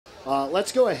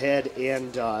let's go ahead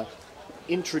and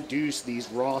introduce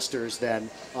these rosters then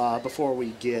before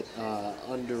we get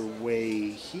underway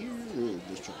here.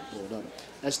 Just trying to pull it up.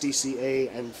 SDCA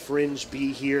and Fringe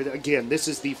B here. Again, this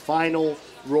is the final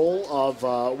roll of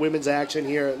women's action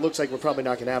here. It looks like we're probably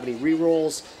not going to have any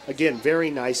re-rolls. Again, very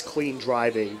nice, clean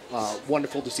driving.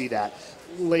 Wonderful to see that.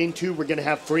 Lane 2, we're going to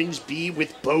have Fringe B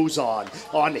with Boson.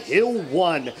 On Hill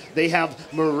 1, they have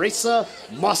Marissa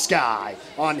Muskai.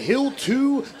 On Hill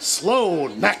 2,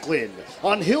 Sloan Macklin.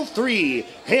 On Hill 3,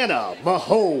 Hannah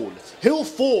Mahone. Hill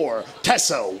 4,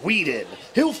 Tessa Whedon.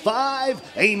 Hill 5,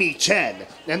 Amy Chen.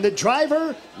 And the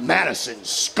driver, Madison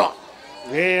Scott.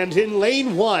 And in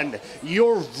lane 1,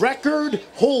 your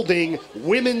record-holding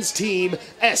women's team,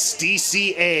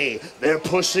 SDCA. They're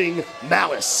pushing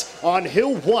Malice. On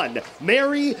Hill 1,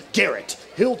 Mary Garrett.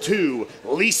 Hill 2,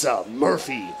 Lisa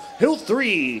Murphy. Hill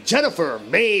 3, Jennifer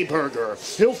Mayberger.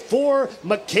 Hill 4,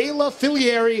 Michaela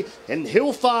Filieri. And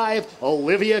Hill 5,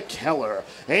 Olivia Keller.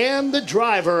 And the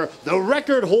driver, the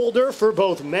record holder for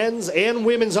both men's and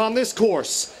women's on this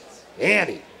course,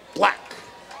 Annie Black.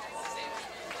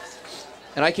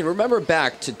 And I can remember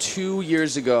back to 2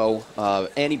 years ago,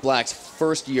 Annie Black's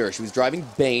first year. She was driving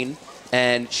Bane,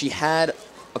 and she had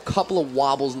a couple of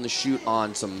wobbles in the chute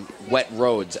on some wet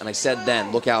roads. And I said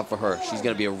then, look out for her. She's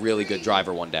going to be a really good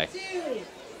driver one day. 2,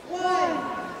 1,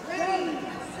 ready,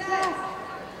 set.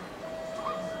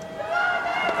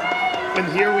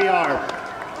 And here we are.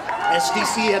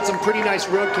 SDC had some pretty nice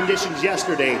road conditions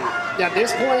yesterday. At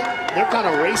this point, they're kind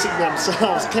of racing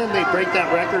themselves. Can they break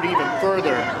that record even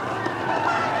further?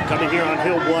 Coming here on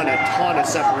Hill 1, a ton of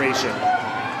separation.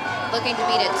 Looking to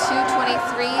beat at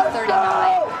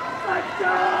 2:23.39.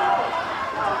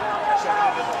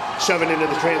 Shoving into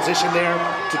the transition there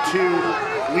to 2,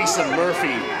 Lisa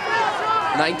Murphy.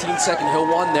 19-second Hill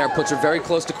 1 there puts her very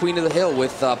close to Queen of the Hill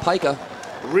with Pika.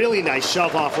 Really nice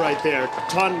shove off right there.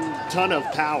 Ton of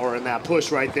power in that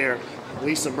push right there.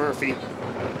 Lisa Murphy.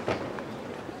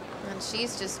 And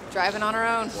she's just driving on her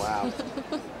own. Wow.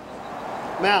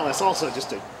 Malice also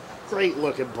just a great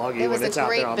looking buggy when it's out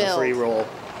there on the free roll.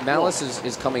 Malice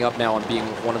is coming up now on being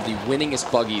one of the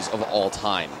winningest buggies of all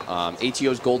time.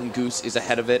 ATO's Golden Goose is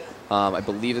ahead of it. I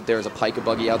believe that there is a Pika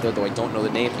buggy out there, though I don't know the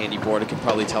name. Andy Borda can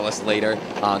probably tell us later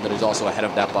that is also ahead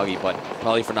of that buggy, but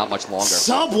probably for not much longer.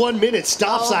 Sub 1 minute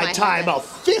stop sign time of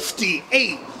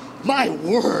 58. My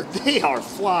word, they are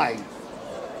flying.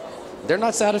 They're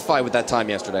not satisfied with that time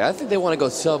yesterday. I think they want to go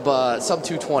sub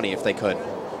 220 if they could.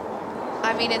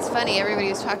 I mean, it's funny. Everybody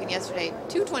was talking yesterday.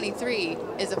 2:23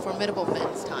 is a formidable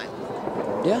men's time.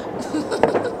 Yeah.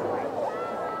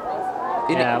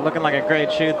 Yeah, looking like a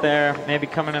great shoot there. Maybe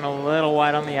coming in a little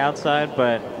wide on the outside,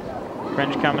 but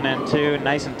Fringe coming in too,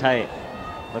 nice and tight.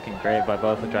 Looking great by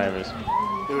both the drivers.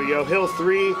 Here we go. Hill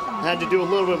 3 had to do a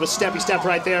little bit of a steppy step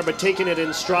right there, but taking it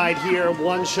in stride here.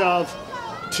 1 shove,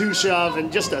 2 shove,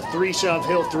 and just a 3 shove.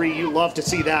 Hill 3. You love to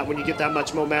see that when you get that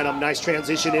much momentum. Nice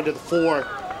transition into the 4.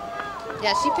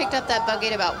 Yeah, she picked up that buggy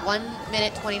at about 1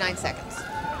 minute, 29 seconds.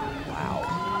 Wow.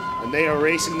 And they are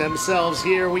racing themselves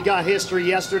here. We got history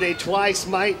yesterday twice.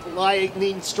 Might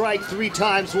lightning strike 3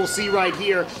 times. We'll see right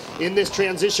here in this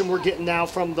transition we're getting now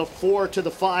from the 4 to the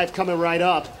 5 coming right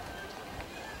up.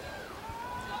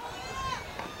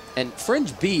 And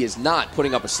Fringe B is not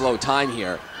putting up a slow time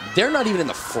here. They're not even in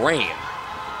the frame.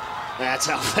 That's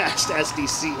how fast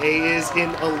SDCA is in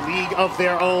a league of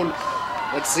their own.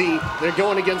 Let's see, they're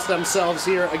going against themselves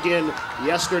here again.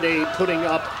 Yesterday, putting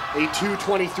up a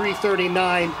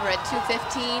 2:23.39. We're at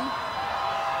 2:15.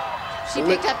 She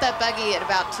picked up that buggy at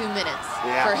about 2 minutes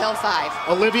for Hill 5.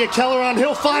 Olivia Keller on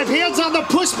Hill 5, hands on the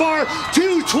push bar,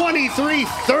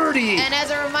 2:23.30. And as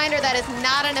a reminder, that is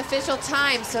not an official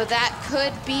time, so that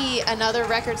could be another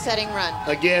record-setting run.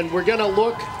 Again, we're gonna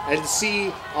look and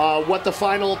see what the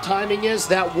final timing is.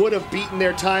 That would have beaten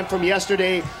their time from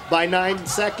yesterday by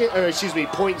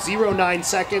 0.09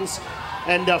 seconds.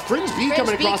 And Fringe B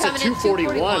coming across at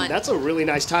 2:41. That's a really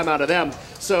nice time out of them.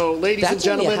 So, ladies and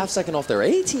gentlemen, only a half second off their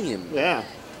A team. Yeah.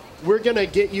 We're going to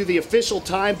get you the official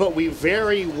time, but we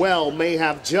very well may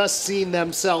have just seen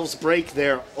themselves break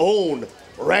their own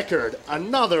record.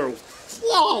 Another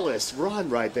flawless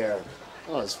run right there.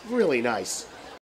 Oh, it's really nice.